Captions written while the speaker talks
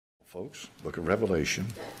Folks, book of Revelation.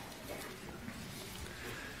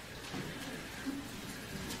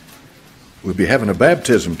 We'll be having a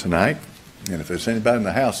baptism tonight, and if there's anybody in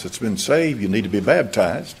the house that's been saved, you need to be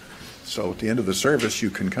baptized. So at the end of the service, you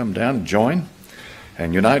can come down and join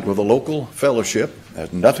and unite with a local fellowship. It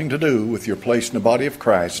has nothing to do with your place in the body of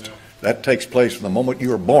Christ. That takes place from the moment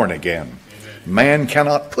you are born again. Man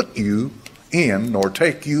cannot put you in nor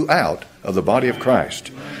take you out of the body of Christ.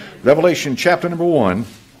 Revelation chapter number 1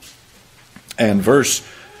 and verse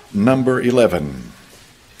number 11.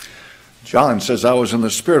 John says, I was in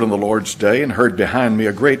the Spirit on the Lord's day and heard behind me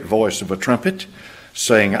a great voice of a trumpet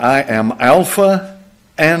saying, I am Alpha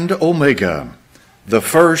and Omega, the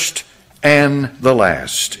first and the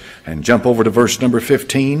last. And jump over to verse number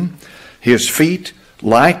 15. His feet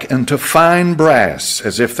like unto fine brass,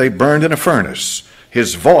 as if they burned in a furnace.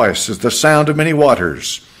 His voice is the sound of many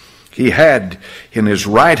waters. He had in his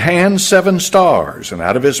right hand 7 stars, and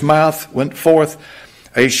out of his mouth went forth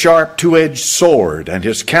a sharp two-edged sword, and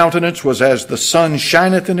his countenance was as the sun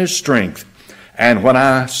shineth in his strength. And when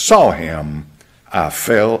I saw him, I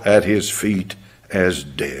fell at his feet as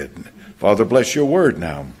dead. Father, bless your word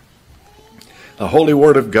now. The holy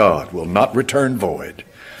word of God will not return void.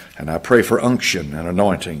 And I pray for unction and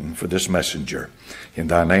anointing for this messenger. In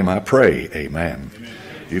thy name I pray, amen.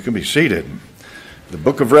 You can be seated. The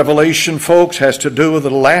book of Revelation, folks, has to do with the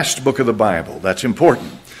last book of the Bible. That's important.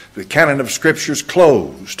 The canon of Scripture's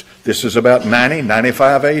closed. This is about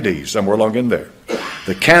 95 AD, somewhere along in there.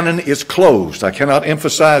 The canon is closed. I cannot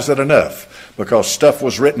emphasize that enough, because stuff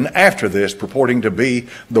was written after this purporting to be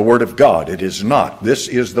the Word of God. It is not. This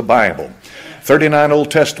is the Bible. 39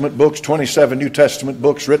 Old Testament books, 27 New Testament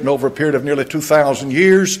books written over a period of nearly 2,000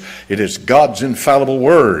 years. It is God's infallible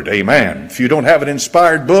Word. Amen. If you don't have an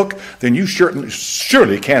inspired book, then you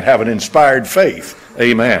surely can't have an inspired faith.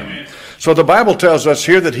 Amen. So the Bible tells us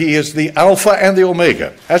here that he is the Alpha and the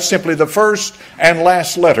Omega. That's simply the first and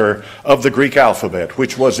last letter of the Greek alphabet,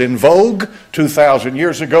 which was in vogue 2,000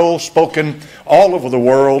 years ago, spoken all over the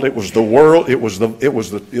world. It was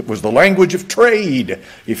the language of trade.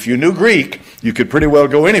 If you knew Greek, you could pretty well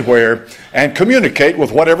go anywhere and communicate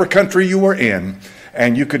with whatever country you were in.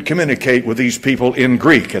 And you could communicate with these people in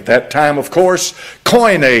Greek. At that time, of course,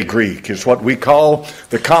 Koine Greek is what we call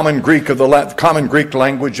the common Greek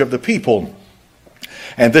language of the people.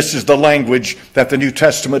 And this is the language that the New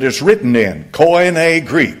Testament is written in. Koine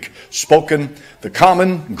Greek, spoken the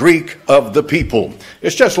common Greek of the people.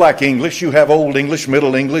 It's just like English. You have Old English,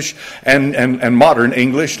 Middle English, and Modern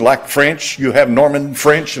English. Like French, you have Norman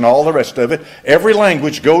French and all the rest of it. Every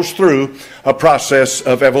language goes through a process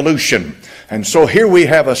of evolution. And so here we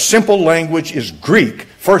have a simple language is Greek,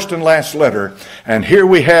 first and last letter. And here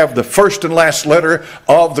we have the first and last letter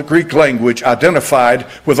of the Greek language identified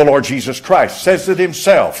with the Lord Jesus Christ. Says it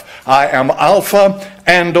himself, I am Alpha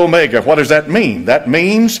and Omega. What does that mean? That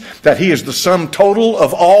means that he is the sum total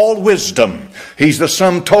of all wisdom. He's the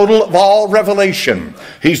sum total of all revelation.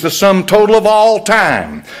 He's the sum total of all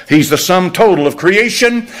time. He's the sum total of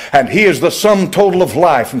creation, and he is the sum total of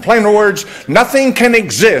life. In plain words, nothing can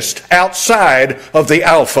exist outside of the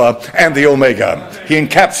Alpha and the Omega. He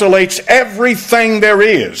encapsulates everything there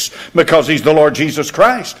is because he's the Lord Jesus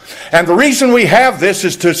Christ. And the reason we have this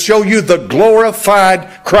is to show you the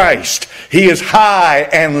glorified Christ. He is high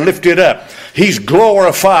and lifted up. He's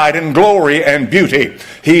glorified in glory and beauty.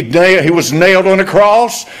 He was nailed on a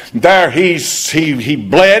cross. There he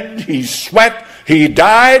bled, he sweat, he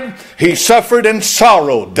died, he suffered and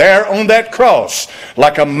sorrowed there on that cross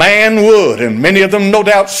like a man would. And many of them no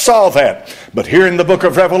doubt saw that. But here in the book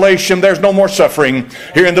of Revelation, there's no more suffering.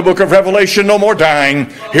 Here in the book of Revelation, no more dying.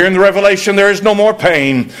 Here in the Revelation, there is no more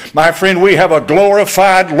pain. My friend, we have a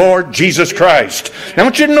glorified Lord Jesus Christ. Now I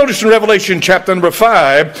want you to notice in Revelation chapter number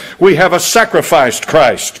 5, we have a sacrificed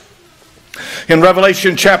Christ. In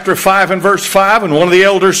Revelation chapter 5 and verse 5, and one of the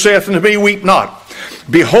elders saith unto me, Weep not.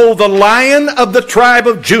 Behold, the Lion of the tribe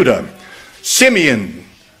of Judah, Simeon,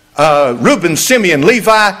 Reuben, Simeon,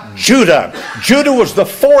 Levi, Judah. Judah was the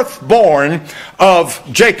fourth born of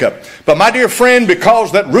Jacob. But my dear friend,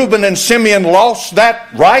 because that Reuben and Simeon lost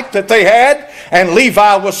that right that they had, and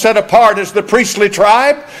Levi was set apart as the priestly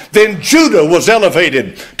tribe, then Judah was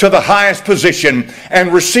elevated to the highest position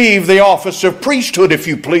and received the office of priesthood, if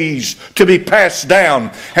you please, to be passed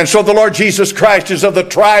down. And so the Lord Jesus Christ is of the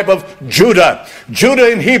tribe of Judah.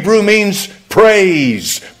 Judah in Hebrew means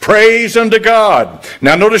praise. Praise unto God.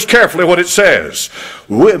 Now notice carefully what it says.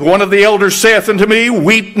 One of the elders saith unto me,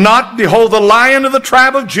 weep not, behold the Lion of the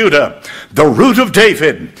tribe of Judah, the root of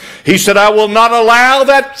David. He said, I will not allow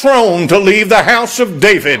that throne to leave the house of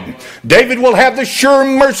David. David will have the sure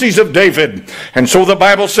mercies of David. And so the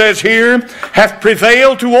Bible says here, hath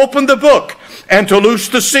prevailed to open the book and to loose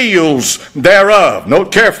the seals thereof.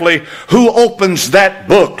 Note carefully, who opens that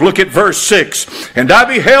book? Look at verse 6. And I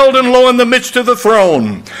beheld, and lo, in the midst of the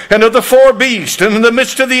throne, and of the four beasts, and in the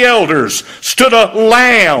midst of the elders, stood a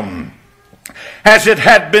lamb, as it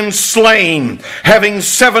had been slain, having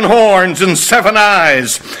 7 horns and 7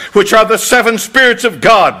 eyes, which are the 7 spirits of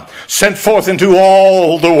God, sent forth into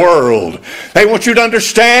all the world. I want you to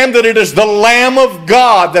understand that it is the Lamb of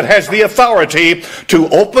God that has the authority to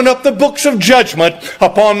open up the books of judgment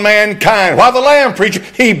upon mankind. While the Lamb, preacher,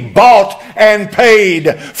 he bought and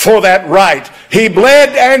paid for that right. He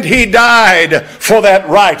bled and he died for that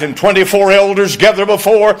right. And 24 elders gather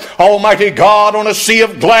before Almighty God on a sea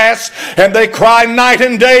of glass, and they cry night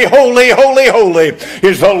and day, holy, holy, holy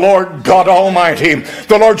is the Lord God Almighty.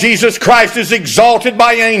 The Lord Jesus Christ is exalted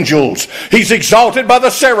by angels. He's exalted by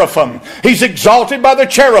the seraphim. He's exalted by the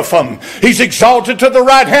cherubim. He's exalted to the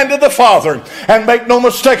right hand of the Father. And make no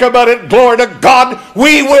mistake about it, glory to God,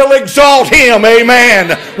 we will exalt him,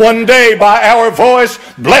 amen, one day by our voice.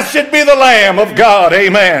 Blessed be the Lamb of God,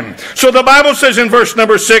 amen. So the Bible says in verse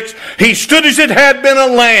number 6, he stood as it had been a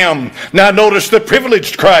lamb. Now notice the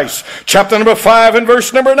privileged Christ. Chapter number 5 and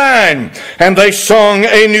verse number 9. And they sung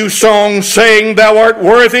a new song, saying, thou art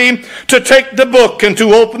worthy to take the book and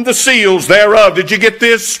to open the seals thereof. Did you get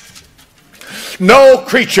this? No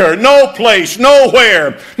creature, no place,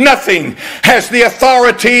 nowhere, nothing has the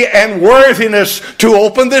authority and worthiness to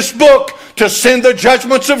open this book, to send the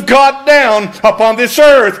judgments of God down upon this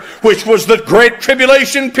earth, which was the great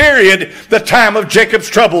tribulation period, the time of Jacob's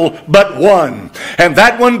trouble, but one. And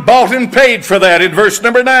that one bought and paid for that. In verse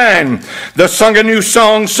number 9, they sung a new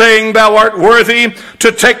song, saying, thou art worthy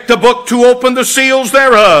to take the book, to open the seals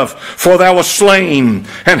thereof. For thou wast slain,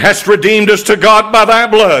 and hast redeemed us to God by thy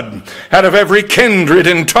blood, out of every kindred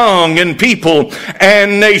and tongue and people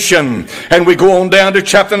and nation. And we go on down to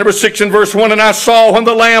chapter number 6 and verse 1. And I saw when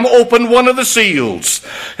the Lamb opened one of the seals,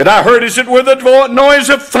 and I heard as it were the noise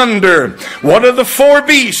of thunder, one of the 4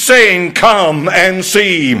 beasts saying, come and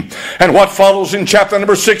see. And what follows in chapter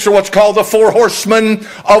number 6 are what's called the 4 horsemen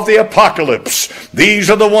of the apocalypse. These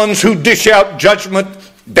are the ones who dish out judgment,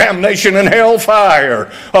 damnation, and hellfire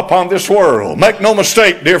upon this world. Make no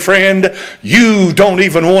mistake, dear friend, you don't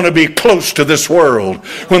even want to be close to this world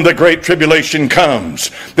when the great tribulation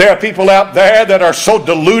comes. There are people out there that are so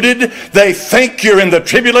deluded, they think you're in the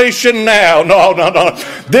tribulation now. No.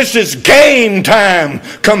 This is game time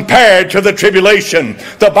compared to the tribulation.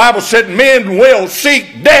 The Bible said men will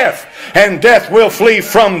seek death, and death will flee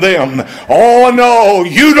from them. Oh no,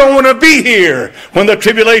 you don't want to be here when the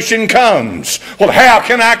tribulation comes. Well, how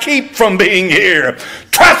can I keep from being here?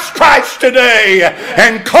 Trust Christ today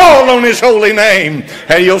and call on his holy name,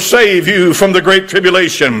 and he'll save you from the great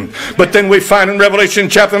tribulation. But then we find in Revelation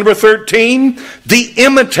chapter number 13, the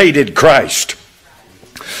imitated Christ.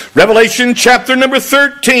 Revelation chapter number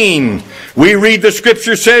 13, we read the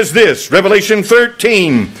scripture says this, Revelation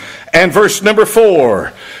 13 and verse number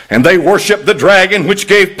 4. And they worship the dragon which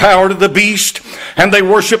gave power to the beast, and they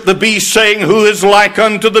worship the beast, saying, who is like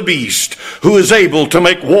unto the beast, who is able to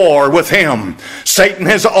make war with him. Satan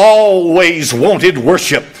has always wanted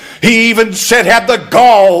worship. He even had the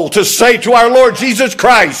gall to say to our Lord Jesus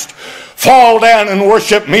Christ, fall down and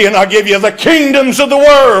worship me, and I'll give you the kingdoms of the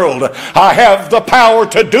world. I have the power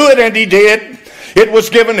to do it, and he did. It was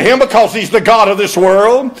given to him because he's the God of this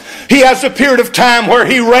world. He has a period of time where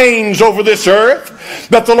he reigns over this earth.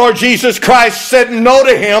 But the Lord Jesus Christ said no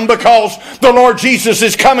to him, because the Lord Jesus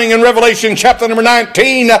is coming in Revelation chapter number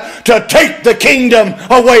 19 to take the kingdom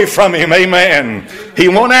away from him. Amen. He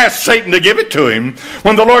won't ask Satan to give it to him.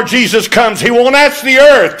 When the Lord Jesus comes, he won't ask the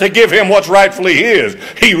earth to give him what's rightfully his.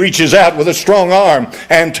 He reaches out with a strong arm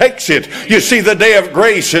and takes it. You see, the day of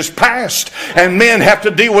grace is past, and men have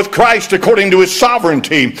to deal with Christ according to his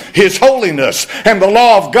sovereignty, his holiness, and the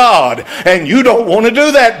law of God. And you don't want to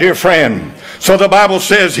do that, dear friend. So the Bible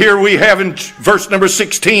says here we have in verse number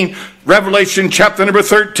 16, Revelation chapter number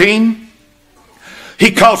 13,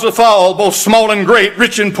 he causeth all, both small and great,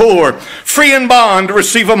 rich and poor, free and bond, to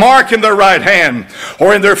receive a mark in their right hand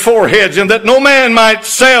or in their foreheads, and that no man might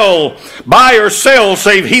buy or sell,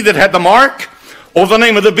 save he that had the mark or the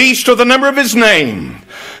name of the beast, or the number of his name?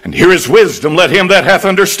 And here is wisdom. Let him that hath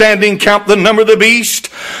understanding count the number of the beast,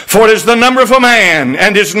 for it is the number of a man,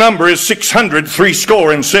 and his number is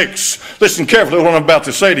 666. Listen carefully to what I'm about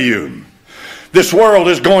to say to you. This world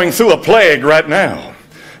is going through a plague right now,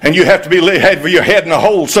 and you have to have your head in a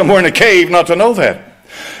hole somewhere in a cave not to know that.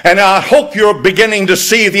 And I hope you're beginning to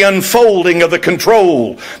see the unfolding of the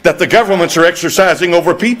control that the governments are exercising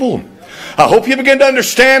over people. I hope you begin to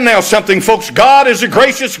understand now something, folks. God is a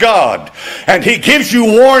gracious God, and he gives you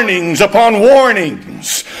warnings upon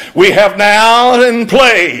warnings. We have now in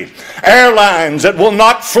play airlines that will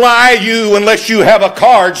not fly you unless you have a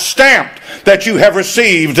card stamped that you have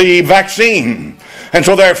received the vaccine. And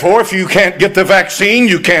so therefore, if you can't get the vaccine,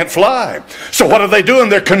 you can't fly. So what are they doing?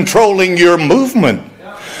 They're controlling your movement.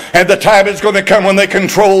 And the time is going to come when they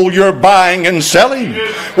control your buying and selling.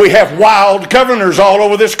 We have wild governors all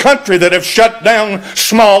over this country that have shut down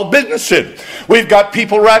small businesses. We've got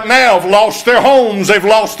people right now who have lost their homes. They've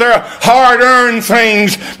lost their hard-earned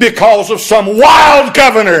things because of some wild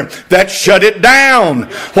governor that shut it down.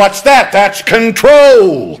 What's that? That's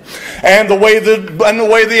control. And the way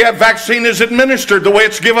the vaccine is administered, the way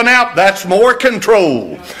it's given out, that's more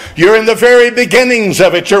control. You're in the very beginnings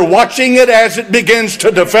of it. You're watching it as it begins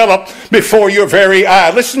to develop before your very eye.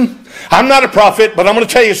 Listen, I'm not a prophet, but I'm going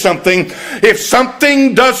to tell you something. If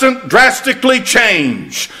something doesn't drastically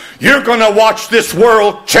change, you're going to watch this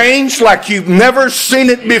world change like you've never seen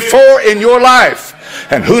it before in your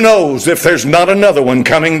life. And who knows if there's not another one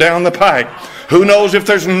coming down the pike. Who knows if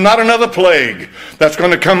there's not another plague that's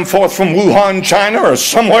going to come forth from Wuhan, China, or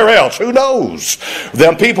somewhere else. Who knows?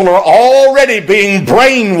 Them people are already being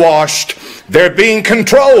brainwashed. They're being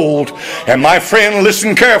controlled. And my friend,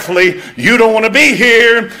 listen carefully. You don't want to be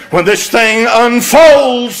here when this thing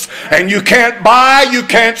unfolds and you can't buy, you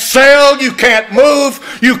can't sell, you can't move,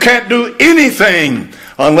 you can't do anything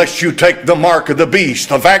unless you take the mark of the beast.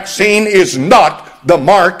 The vaccine is not the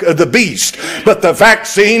mark of the beast, but the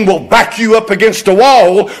vaccine will back you up against a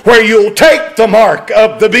wall where you'll take the mark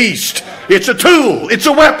of the beast. It's a tool. It's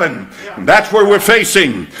a weapon. And that's where we're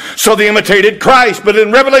facing. So they imitated Christ. But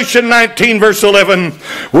in Revelation 19 verse 11,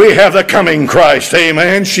 we have the coming Christ.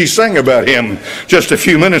 Amen. She sang about him just a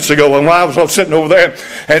few minutes ago. And while I was sitting over there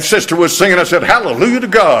and sister was singing, I said, hallelujah to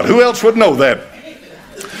God. Who else would know that?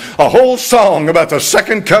 A whole song about the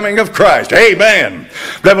second coming of Christ. Amen.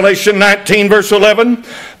 Revelation 19 verse 11,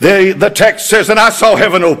 the text says, and I saw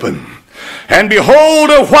heaven open, and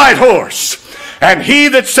behold a white horse, and he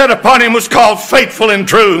that sat upon him was called Faithful and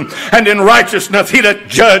True, and in righteousness he doth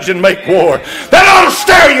judge and make war. That ought to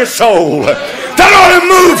stir your soul. That ought to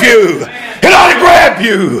move you. It ought to grab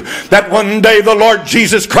you. That one day the Lord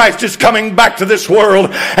Jesus Christ is coming back to this world,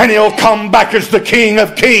 and he'll come back as the King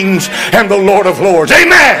of Kings and the Lord of Lords.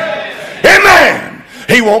 Amen. Amen.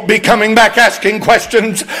 He won't be coming back asking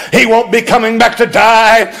questions. He won't be coming back to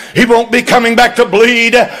die. He won't be coming back to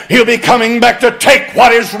bleed. He'll be coming back to take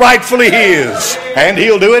what is rightfully his. And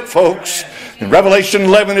he'll do it, folks. In Revelation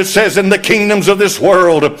 11 it says, and the kingdoms of this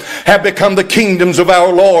world have become the kingdoms of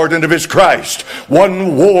our Lord and of his Christ.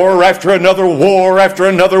 One war after another war after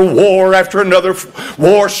another war after another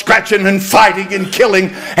war, scratching and fighting and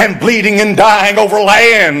killing and bleeding and dying over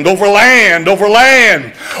land, over land, over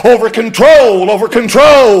land, over control, over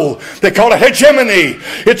control. They call it hegemony.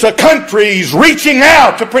 It's a country's reaching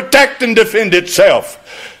out to protect and defend itself.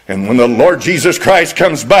 And when the Lord Jesus Christ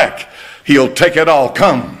comes back, he'll take it all.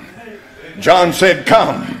 Come. John said,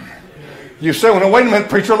 come. You say, well, wait a minute,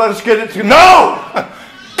 preacher, let us get it to you. No!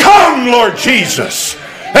 Come, Lord Jesus.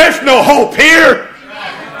 There's no hope here.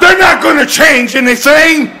 They're not going to change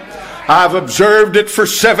anything. I've observed it for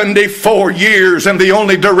 74 years, and the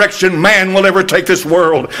only direction man will ever take this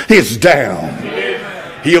world is down.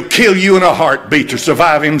 He'll kill you in a heartbeat to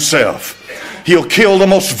survive himself. He'll kill the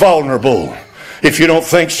most vulnerable. If you don't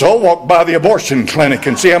think so, walk by the abortion clinic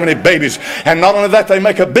and see how many babies. And not only that, they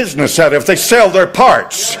make a business out of it. They sell their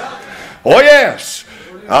parts. Oh, yes.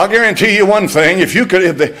 I'll guarantee you one thing. If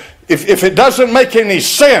it doesn't make any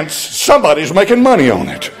sense, somebody's making money on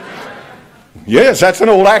it. Yes, that's an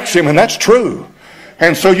old axiom, and that's true.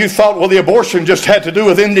 And so you thought, well, the abortion just had to do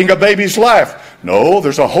with ending a baby's life. No,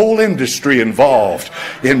 there's a whole industry involved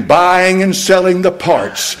in buying and selling the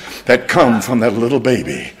parts that come from that little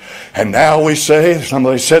baby. And now we say,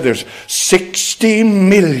 somebody said there's 60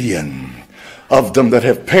 million of them that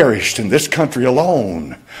have perished in this country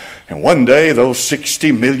alone. And one day those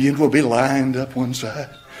 60 million will be lined up one side,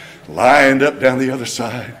 lined up down the other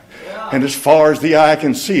side. And as far as the eye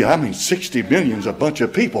can see, 60 million is a bunch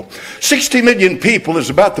of people. 60 million people is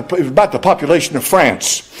about the population of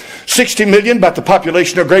France. 60 million about the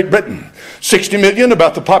population of Great Britain. 60 million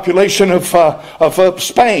about the population of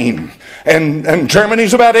Spain. And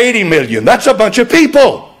Germany's about 80 million. That's a bunch of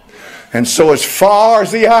people. And so as far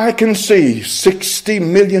as the eye can see, 60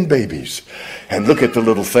 million babies. And look at the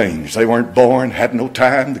little things. They weren't born, had no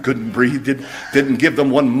time, they couldn't breathe, didn't give them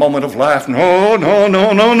one moment of life. No.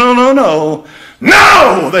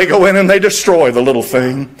 No! They go in and they destroy the little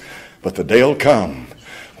thing. But the day will come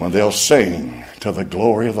when they'll sing to the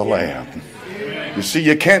glory of the Lamb. You see,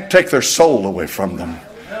 you can't take their soul away from them.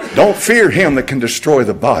 Don't fear him that can destroy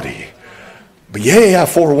the body. But yea, I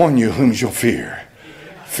forewarn you whom you'll fear.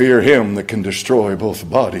 Fear him that can destroy both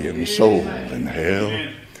body and soul in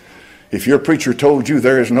hell. If your preacher told you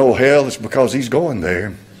there is no hell, it's because he's going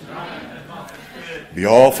there. Be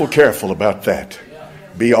awful careful about that.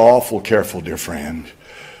 Be awful careful, dear friend.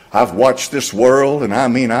 I've watched this world, and I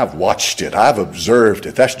mean I've watched it. I've observed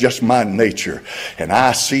it. That's just my nature. And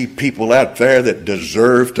I see people out there that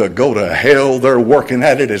deserve to go to hell. They're working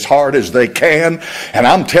at it as hard as they can. And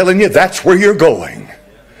I'm telling you, that's where you're going.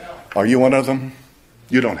 Are you one of them?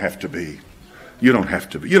 You don't have to be. You don't have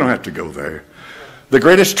to be. You don't have to go there. The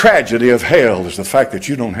greatest tragedy of hell is the fact that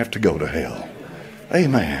you don't have to go to hell.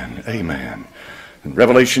 Amen. Amen. In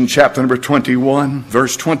Revelation chapter number 21,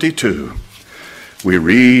 verse 22, we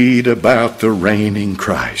read about the reigning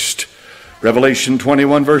Christ. Revelation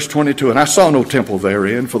 21, verse 22, and I saw no temple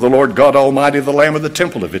therein, for the Lord God Almighty, the Lamb of the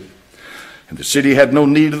temple of it. And the city had no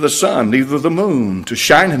need of the sun, neither the moon, to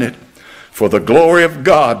shine in it, for the glory of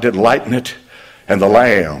God did lighten it, and the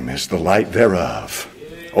Lamb is the light thereof.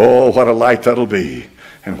 Oh, what a light that'll be,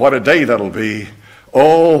 and what a day that'll be.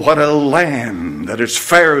 Oh, what a land that is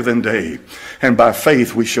fairer than day, and by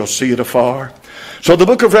faith we shall see it afar. So the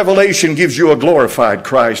book of Revelation gives you a glorified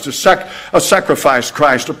Christ, a sacrificed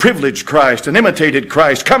Christ, a privileged Christ, an imitated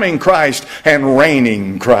Christ, coming Christ, and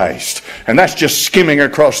reigning Christ. And that's just skimming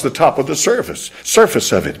across the top of the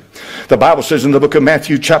surface of it. The Bible says in the book of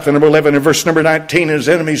Matthew chapter number 11 and verse number 19, his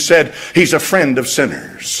enemies said, he's a friend of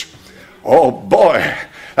sinners. Oh boy,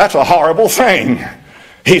 that's a horrible thing.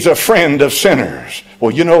 He's a friend of sinners.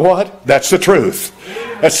 Well, you know what? That's the truth.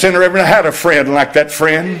 That sinner ever had a friend like that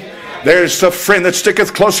friend? There's a friend that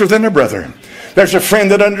sticketh closer than a brother. There's a friend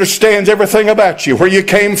that understands everything about you, where you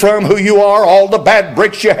came from, who you are, all the bad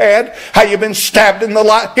breaks you had, how you've been stabbed in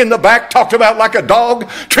the back, talked about like a dog,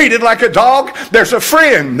 treated like a dog. There's a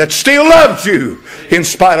friend that still loves you in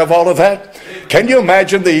spite of all of that. Can you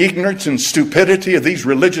imagine the ignorance and stupidity of these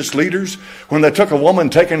religious leaders when they took a woman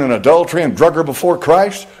taken in adultery and drug her before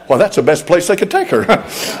Christ? Well, that's the best place they could take her.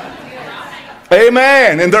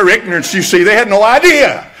 Amen. In their ignorance, you see, they had no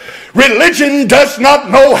idea. Religion does not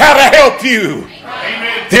know how to help you.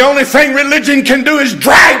 Amen. The only thing religion can do is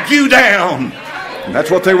drag you down. And that's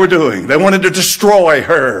what they were doing. They wanted to destroy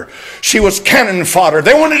her. She was cannon fodder.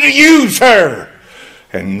 They wanted to use her.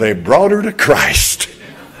 And they brought her to Christ.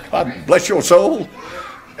 God bless your soul.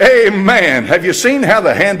 Amen. Have you seen how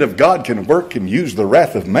the hand of God can work and use the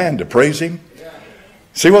wrath of man to praise him?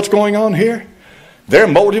 See what's going on here? Their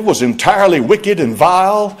motive was entirely wicked and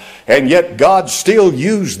vile, and yet God still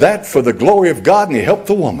used that for the glory of God, and he helped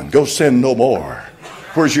the woman. Go sin no more.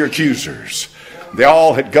 Where's your accusers? They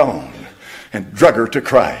all had gone and drug her to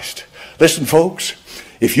Christ. Listen, folks,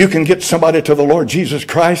 if you can get somebody to the Lord Jesus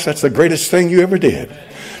Christ, that's the greatest thing you ever did.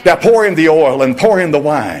 Now pour in the oil and pour in the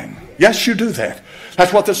wine. Yes, you do that.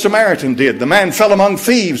 That's what the Samaritan did. The man fell among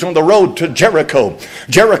thieves on the road to Jericho.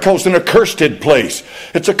 Jericho's an accursed place.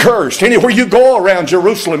 It's accursed. Anywhere you go around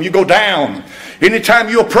Jerusalem, you go down. Anytime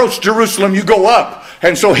you approach Jerusalem, you go up.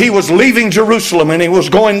 And so he was leaving Jerusalem and he was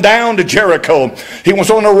going down to Jericho. He was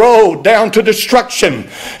on a road down to destruction.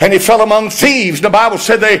 And he fell among thieves. The Bible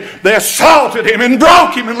said they assaulted him and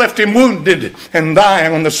broke him and left him wounded and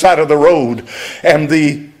dying on the side of the road. And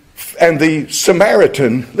the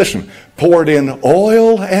Samaritan, listen, poured in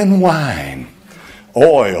oil and wine.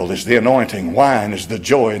 Oil is the anointing. Wine is the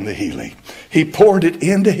joy and the healing. He poured it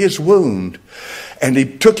into his wound. And he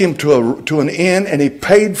took him to an inn, and he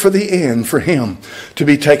paid for the inn for him to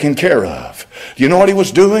be taken care of. Do you know what he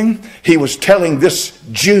was doing? He was telling this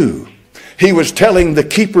Jew. He was telling the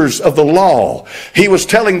keepers of the law. He was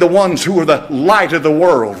telling the ones who were the light of the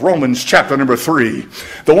world. Romans chapter number 3.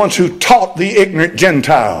 The ones who taught the ignorant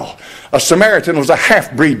Gentile. A Samaritan was a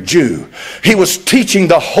half-breed Jew. He was teaching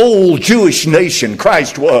the whole Jewish nation.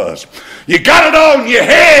 Christ was. You got it all in your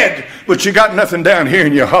head, but you got nothing down here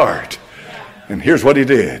in your heart. And here's what he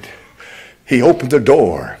did. He opened the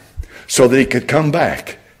door so that he could come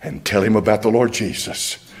back and tell him about the Lord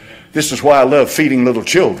Jesus. This is why I love feeding little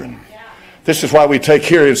children. This is why we take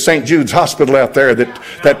here in St. Jude's Hospital out there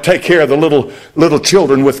that take care of the little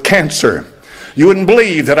children with cancer. You wouldn't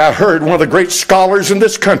believe that I heard one of the great scholars in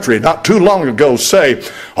this country not too long ago say,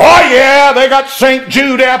 "Oh yeah, they got St.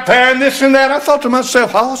 Jude out there and this and that." I thought to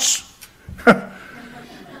myself, Hoss,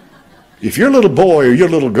 if your little boy or your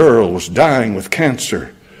little girl was dying with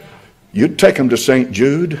cancer, you'd take them to St.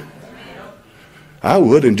 Jude? I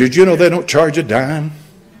would. And did you know they don't charge a dime?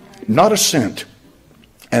 Not a cent.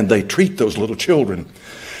 And they treat those little children.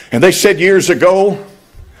 And they said years ago,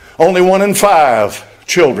 only 1 in 5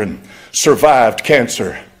 children survived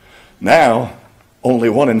cancer. Now, only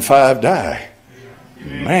 1 in 5 die.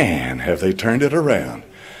 Man, have they turned it around.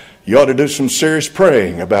 You ought to do some serious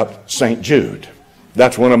praying about St. Jude.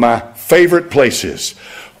 That's one of my favorite places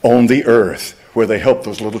on the earth where they help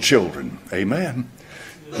those little children. Amen.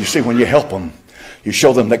 You see, when you help them, you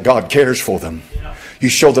show them that God cares for them. You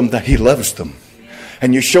show them that He loves them.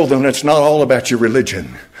 And you show them that it's not all about your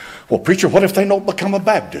religion. Well, preacher, what if they don't become a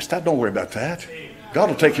Baptist? Don't worry about that. God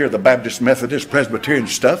will take care of the Baptist, Methodist, Presbyterian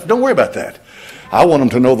stuff. Don't worry about that. I want them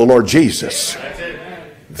to know the Lord Jesus.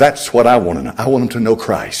 That's what I want to know. I want them to know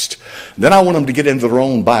Christ. Then I want them to get into their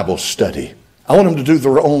own Bible study. I want them to do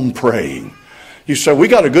their own praying. You say, we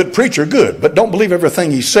got a good preacher, good, but don't believe everything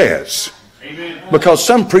he says. Amen. Because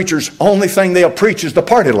some preachers, only thing they'll preach is the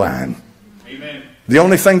party line. Amen. The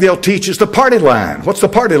only thing they'll teach is the party line. What's the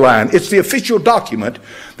party line? It's the official document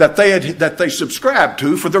that they subscribe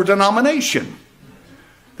to for their denomination.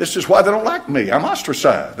 This is why they don't like me. I'm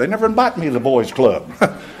ostracized. They never invite me to the boys' club.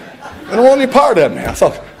 They don't want any part of me. I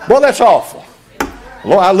thought, boy, that's awful.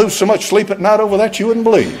 Lord, I lose so much sleep at night over that you wouldn't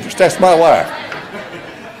believe. Just ask my wife.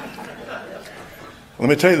 Let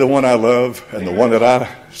me tell you the one I love and the one that I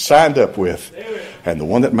signed up with and the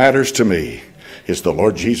one that matters to me is the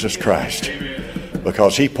Lord Jesus Christ,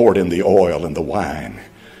 because He poured in the oil and the wine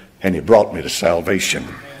and He brought me to salvation.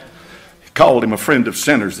 He called Him a friend of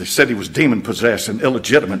sinners. They said He was demon-possessed and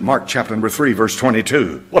illegitimate. Mark chapter number 3, verse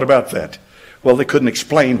 22. What about that? Well, they couldn't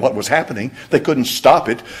explain what was happening. They couldn't stop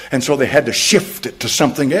it. And so they had to shift it to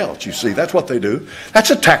something else. You see, that's what they do.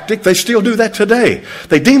 That's a tactic. They still do that today.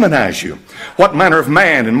 They demonize you. What manner of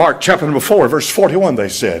man? In Mark chapter number 4, verse 41, they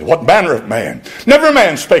said, what manner of man? Never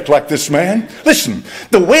man spake like this man. Listen,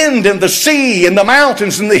 the wind and the sea and the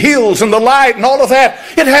mountains and the hills and the light and all of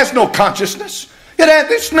that, it has no consciousness.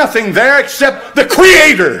 There's nothing there except the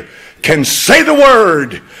Creator can say the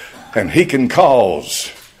word and He can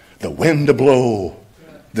cause the wind to blow,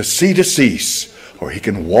 the sea to cease, or He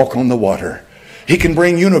can walk on the water. He can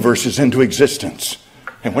bring universes into existence.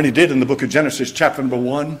 And when He did in the book of Genesis chapter number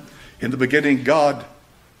 1, in the beginning God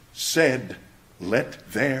said,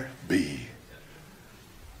 let there be.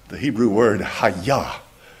 The Hebrew word hayah,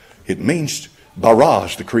 it means bara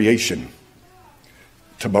is the creation.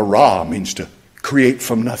 To bara means to create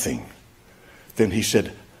from nothing. Then He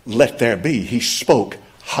said, let there be. He spoke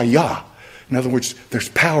hayah. In other words, there's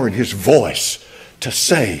power in His voice to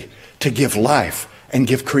say, to give life and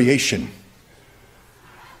give creation.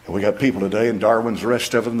 And we got people today, and Darwin's the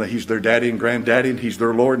rest of them, that He's their daddy and granddaddy, and He's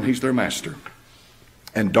their Lord, and He's their master.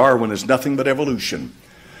 And Darwin is nothing but evolution.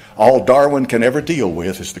 All Darwin can ever deal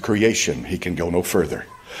with is the creation. He can go no further.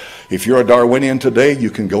 If you're a Darwinian today, you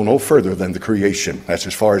can go no further than the creation. That's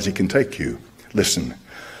as far as he can take you. Listen,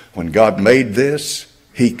 when God made this,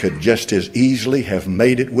 He could just as easily have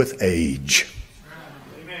made it with age.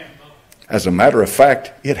 As a matter of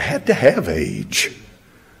fact, it had to have age.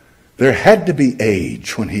 There had to be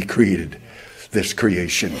age when He created this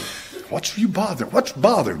creation. What's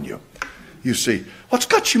bothering you? You see, what's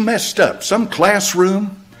got you messed up? Some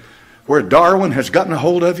classroom where Darwin has gotten a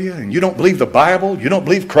hold of you and you don't believe the Bible, you don't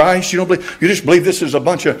believe Christ, you just believe this is a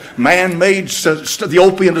bunch of man-made, the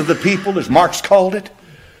opium of the people, as Marx called it?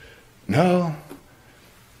 No.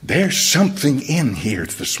 There's something in here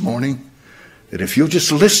this morning that if you'll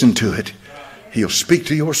just listen to it, He'll speak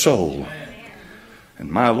to your soul. And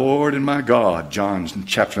my Lord and my God, John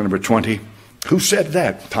chapter number 20. Who said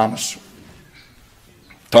that? Thomas.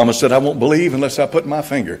 Thomas said, I won't believe unless I put my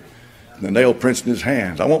finger in the nail prints in His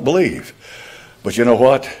hands. I won't believe. But you know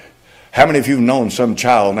what? How many of you have known some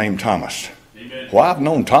child named Thomas? Amen. Well, I've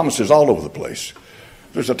known Thomases all over the place.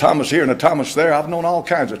 There's a Thomas here and a Thomas there. I've known all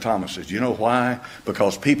kinds of Thomases. You know why?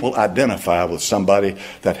 Because people identify with somebody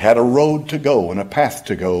that had a road to go and a path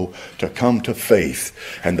to go to come to faith.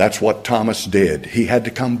 And that's what Thomas did. He had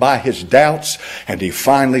to come by his doubts, and he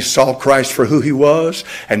finally saw Christ for who He was,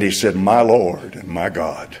 and he said, my Lord and my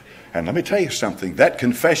God. And let me tell you something. That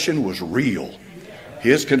confession was real.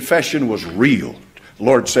 His confession was real. The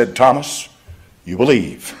Lord said, Thomas, you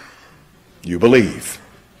believe. You believe.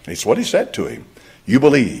 That's what He said to him. You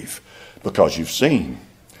believe. because you've seen.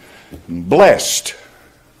 Blessed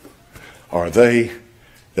are they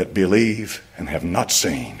that believe and have not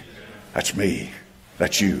seen. That's me.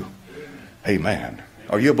 That's you. Amen.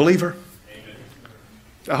 Are you a believer?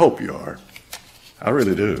 I hope you are. I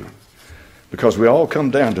really do. Because we all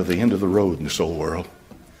come down to the end of the road in this old world.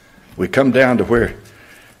 We come down to where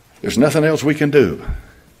there's nothing else we can do.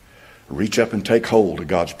 Reach up and take hold of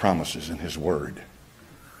God's promises in His Word.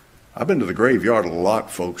 I've been to the graveyard a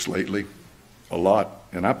lot, folks, lately. A lot.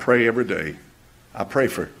 And I pray every day. I pray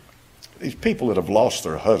for these people that have lost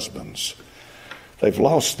their husbands. They've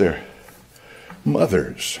lost their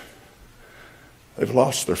mothers. They've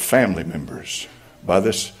lost their family members by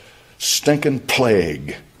this stinking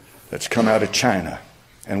plague that's come out of China.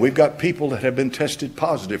 And we've got people that have been tested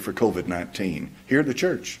positive for COVID-19 here at the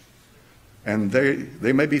church. And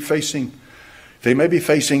they may be facing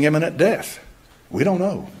imminent death. We don't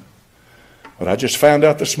know. But I just found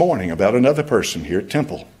out this morning about another person here at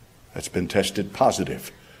Temple that's been tested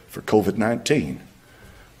positive for COVID-19.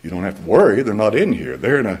 You don't have to worry, they're not in here.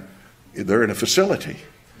 They're in a facility.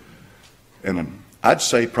 And I'd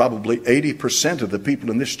say probably 80% of the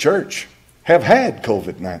people in this church have had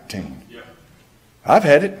COVID-19. I've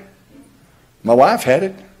had it. My wife had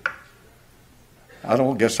it. I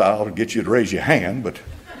don't guess I ought to get you to raise your hand, but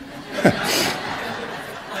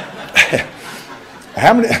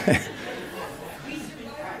how many?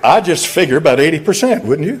 I just figure about 80%,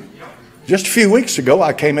 wouldn't you? Just a few weeks ago,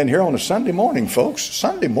 I came in here on a Sunday morning, folks.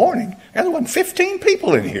 Sunday morning, and there wasn't 15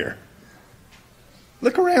 people in here.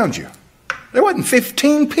 Look around you. There wasn't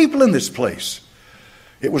 15 people in this place.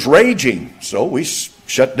 It was raging, so we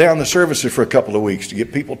shut down the services for a couple of weeks to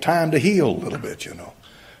give people time to heal a little bit, you know.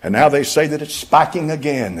 And now they say that it's spiking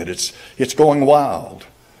again, that it's going wild.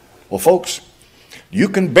 Well, folks, you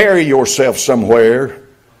can bury yourself somewhere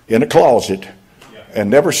in a closet and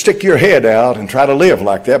never stick your head out and try to live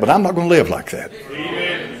like that, but I'm not going to live like that.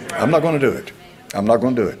 I'm not going to do it. I'm not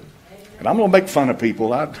going to do it. And I'm going to make fun of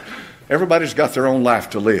people. Everybody's got their own life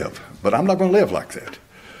to live, but I'm not going to live like that.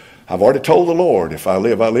 I've already told the Lord, if I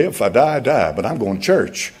live, I live. If I die, I die. But I'm going to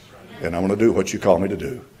church, and I'm going to do what you call me to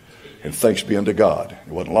do. And thanks be unto God.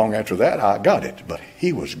 It wasn't long after that I got it, but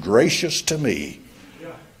He was gracious to me.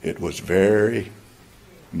 It was very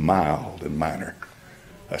mild and minor.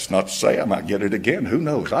 That's not to say I might get it again. Who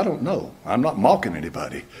knows? I don't know. I'm not mocking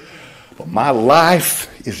anybody. But my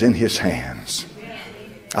life is in His hands.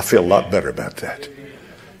 I feel a lot better about that.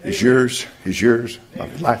 Is yours? Is yours? My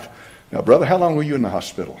life. Now, brother, how long were you in the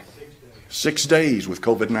hospital? 6 days with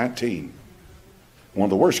COVID-19. One of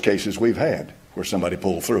the worst cases we've had where somebody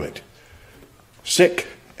pulled through it. Sick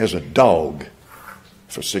as a dog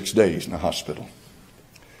for 6 days in the hospital.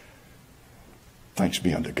 Thanks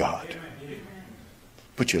be unto God.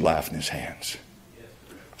 Put your life in His hands.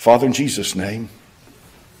 Father, in Jesus' name,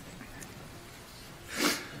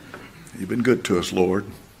 You've been good to us, Lord.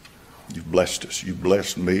 You've blessed us. You've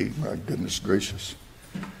blessed me. My goodness gracious.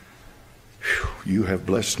 You have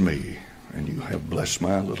blessed me, and You have blessed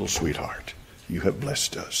my little sweetheart. You have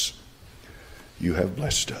blessed us. You have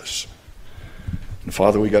blessed us. And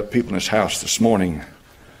Father, we got people in this house this morning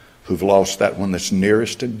who've lost that one that's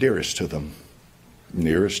nearest and dearest to them.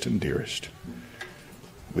 Nearest and dearest.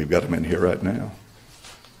 We've got them in here right now.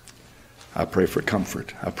 I pray for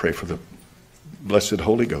comfort. I pray for the blessed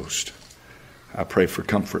Holy Ghost. I pray for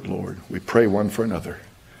comfort, Lord. We pray one for another.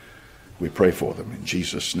 We pray for them. In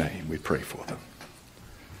Jesus' name, we pray for them.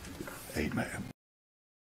 Amen.